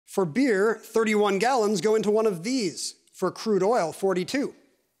For beer, 31 gallons go into one of these. For crude oil, 42.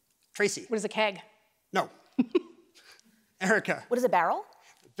 Tracy. What is a keg? No. Erica. What is a barrel?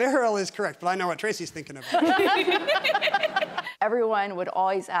 Barrel is correct, but I know what Tracy's thinking of. Everyone would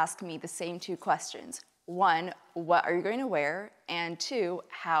always ask me the same two questions. One, what are you going to wear? And two,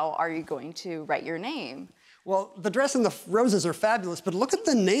 how are you going to write your name? Well, the dress and the roses are fabulous, but look at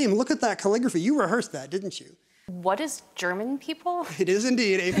the name, look at that calligraphy. You rehearsed that, didn't you? What is German people? It is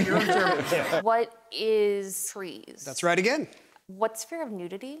indeed a figure of German. What is trees? That's right again. What's fear of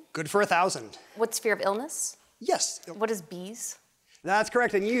nudity? Good for 1,000. What's fear of illness? Yes. What is bees? That's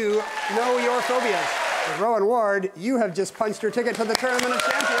correct, and you know your phobias. With Rowan Ward, you have just punched your ticket to the Tournament of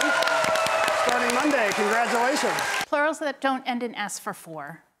Champions. Starting Monday, congratulations. Plurals that don't end in S for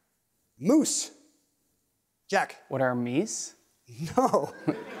 4. Moose. Jack. What are meese? No.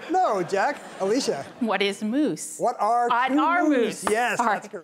 No, Jack. Alicia. What is moose? What are two Our moose. Yes, that's correct.